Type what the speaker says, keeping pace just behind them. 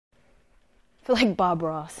I feel like Bob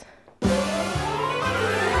Ross.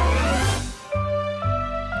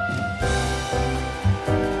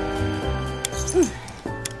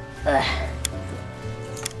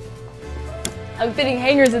 I'm fitting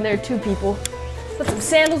hangers in there too, people. Put some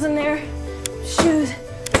sandals in there, shoes.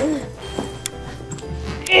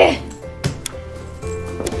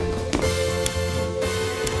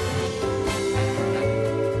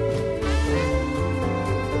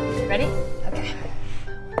 Ready? Okay.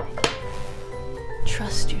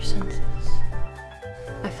 Trust your senses.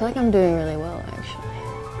 I feel like I'm doing really well, actually.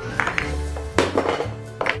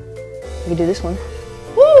 We can do this one.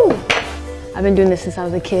 Woo! I've been doing this since I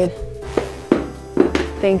was a kid.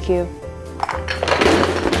 Thank you.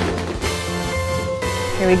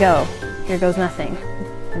 Here we go. Here goes nothing.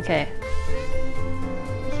 Okay.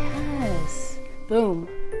 Yes. Boom.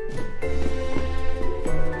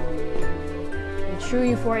 In true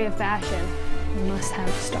Euphoria fashion, we must have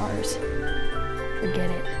stars.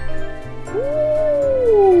 Forget it.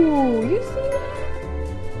 Ooh, you see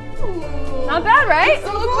that? Ooh. Not bad, right? So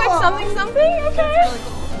it looks cool. like something, something? Okay. That's really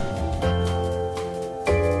cool.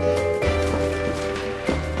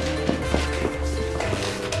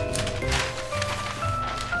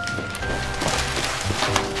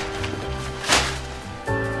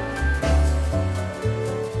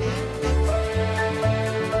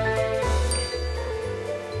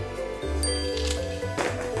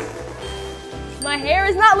 My hair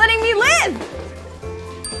is not letting me live!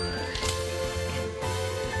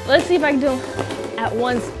 Let's see if I can do them at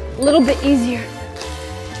once a little bit easier.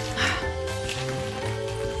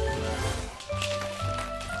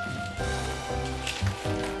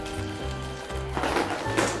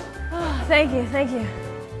 Oh, thank you, thank you.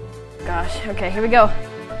 Gosh, okay, here we go.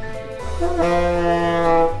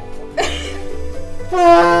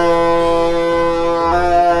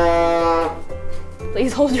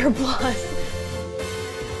 Please hold your applause.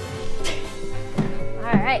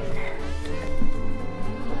 All right.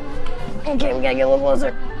 Okay, we gotta get a little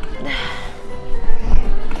closer.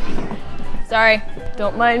 Sorry,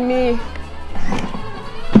 don't mind me.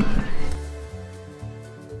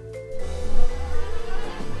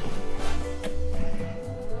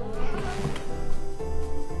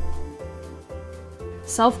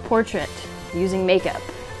 Self-portrait using makeup.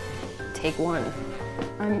 Take one.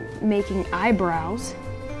 I'm making eyebrows.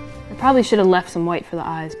 I probably should have left some white for the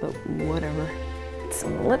eyes, but whatever.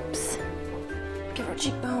 Some lips. Give her a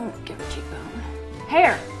cheekbone, give her a cheekbone.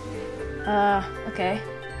 Hair! Okay.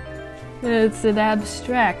 It's an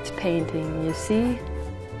abstract painting, you see?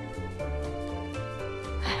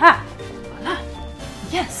 Ha! Voila!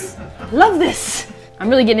 Yes! Love this! I'm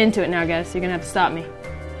really getting into it now, guys, so you're gonna have to stop me.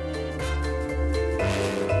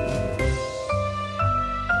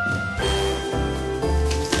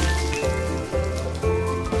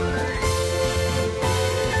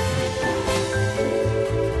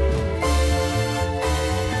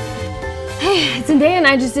 Zendaya and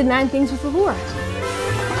I just did 9 things with Allure.